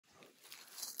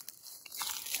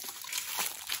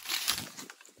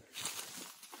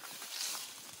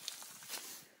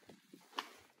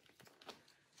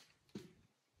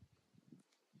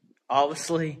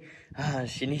obviously,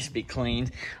 she needs to be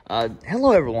cleaned.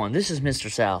 Hello, everyone. This is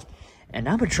Mr. South, and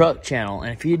I'm a truck channel.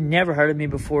 And if you'd never heard of me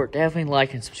before, definitely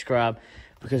like and subscribe,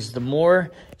 because the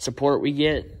more support we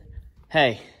get,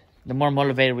 hey, the more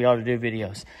motivated we are to do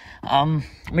videos.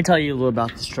 Let me tell you a little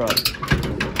about this truck.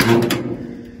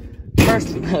 First,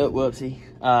 whoopsie,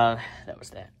 that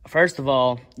was that. First of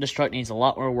all, this truck needs a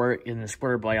lot more work than the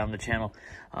square blade on the channel.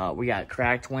 We got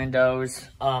cracked windows.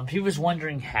 He was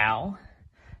wondering how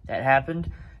that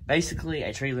happened. Basically,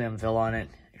 a tree limb fell on it,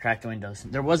 cracked the windows.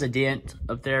 There was a dent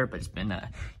up there, but it's been,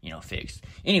 fixed.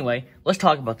 Anyway, let's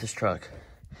talk about this truck.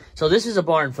 So this is a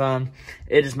barn fund.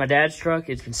 It is my dad's truck.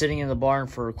 It's been sitting in the barn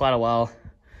for quite a while.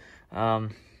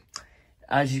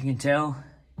 As you can tell,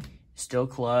 still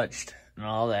clutched and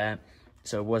all that.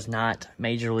 So it was not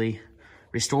majorly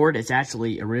restored. It's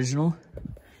actually original.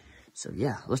 So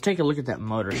yeah, let's take a look at that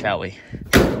motor, shall we?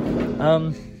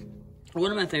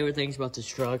 One of my favorite things about this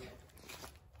truck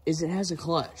is it has a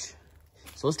clutch.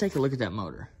 So let's take a look at that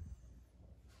motor.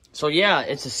 So yeah,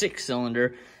 it's a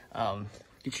 6-cylinder.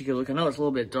 Get you a good look. I know it's a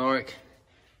little bit dark,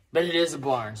 but it is a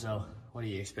barn, so what do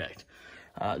you expect?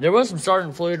 There was some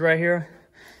starting fluid right here.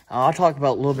 I'll talk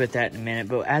about a little bit that in a minute,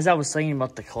 but as I was thinking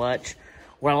about the clutch,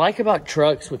 what I like about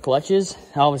trucks with clutches,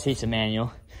 obviously it's a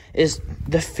manual, is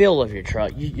the feel of your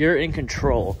truck. You're in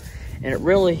control, and it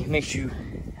really makes you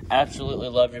absolutely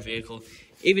love your vehicle,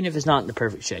 even if it's not in the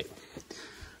perfect shape.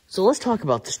 So let's talk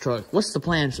about this truck. What's the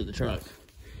plans for the truck?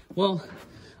 Well,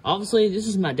 obviously this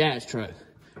is my dad's truck,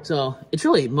 so it's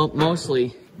really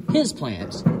mostly his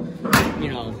plans.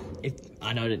 If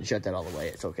I know I didn't shut that all the way,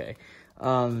 it's okay.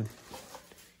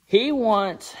 He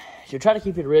wants to try to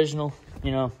keep it original.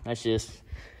 That's just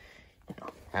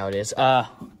how it is.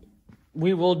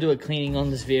 We will do a cleaning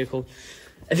on this vehicle.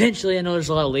 Eventually, I know there's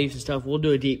a lot of leaves and stuff. We'll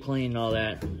do a deep clean and all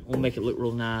that. We'll make it look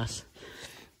real nice.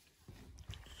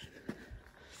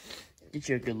 Get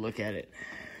you a good look at it.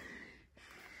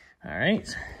 All right.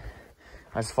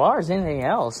 As far as anything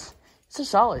else, it's a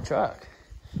solid truck.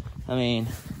 I mean,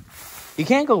 you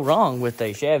can't go wrong with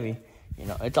a Chevy.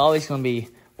 It's always going to be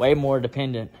way more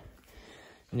dependent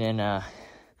than a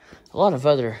lot of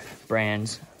other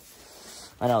brands.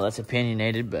 I know that's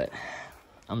opinionated, but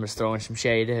I'm just throwing some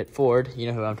shade at Ford. You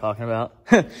know who I'm talking about.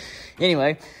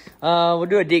 Anyway, we'll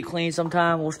do a deep clean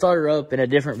sometime. We'll start her up in a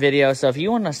different video. So if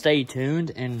you want to stay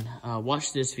tuned and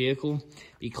watch this vehicle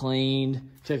be cleaned,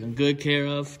 taken good care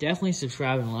of, definitely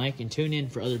subscribe and like, and tune in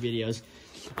for other videos.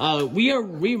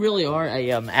 We really are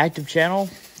a active channel,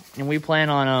 and we plan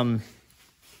on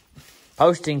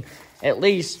posting at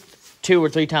least 2 or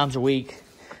 3 times a week.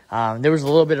 There was a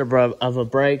little bit of a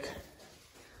break,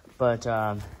 but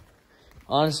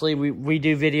honestly, we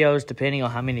do videos depending on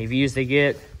how many views they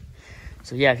get.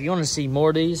 So yeah, if you want to see more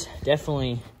of these,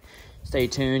 definitely stay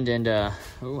tuned. And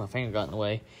ooh, my finger got in the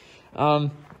way.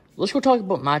 Let's go talk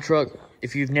about my truck.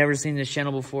 If you've never seen this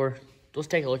channel before, let's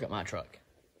take a look at my truck.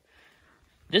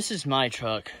 This is my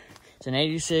truck. It's an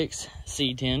 86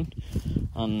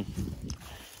 C10.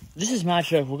 This is my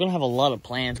truck. We're gonna have a lot of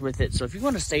plans with it. So if you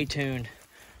want to stay tuned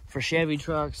for Chevy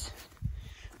trucks,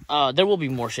 there will be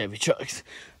more Chevy trucks.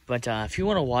 But if you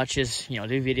want to watch us, do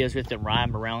videos with them, ride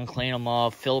them around, clean them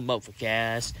off, fill them up with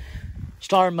gas,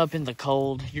 start them up in the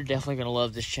cold, you're definitely going to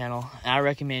love this channel. And I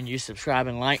recommend you subscribe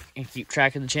and like and keep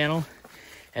track of the channel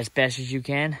as best as you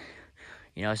can.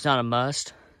 It's not a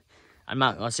must. I'm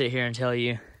not going to sit here and tell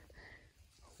you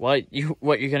what you're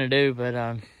going to do, but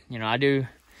I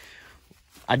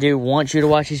do want you to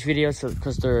watch these videos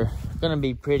because they're going to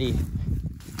be pretty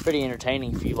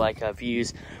entertaining if you like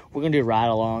views. We're going to do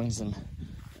ride-alongs and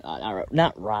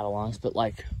not ride-alongs, but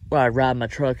like where I ride my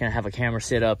truck and I have a camera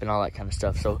set up and all that kind of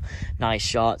stuff. So nice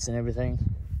shots and everything.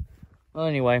 Well,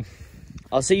 anyway,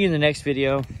 I'll see you in the next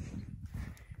video.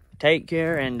 Take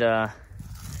care, and the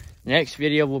next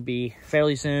video will be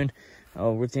fairly soon,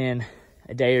 within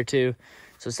a day or 2.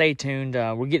 So stay tuned.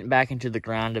 We're getting back into the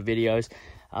grind of videos.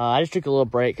 I just took a little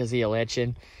break because of the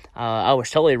election. I was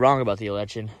totally wrong about the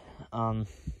election. So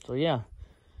yeah.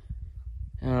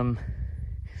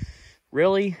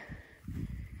 Really,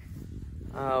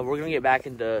 we're going to get back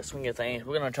into the swing of things.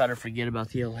 We're going to try to forget about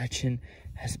the election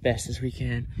as best as we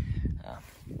can.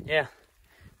 Yeah,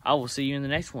 I will see you in the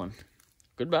next one.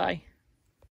 Goodbye.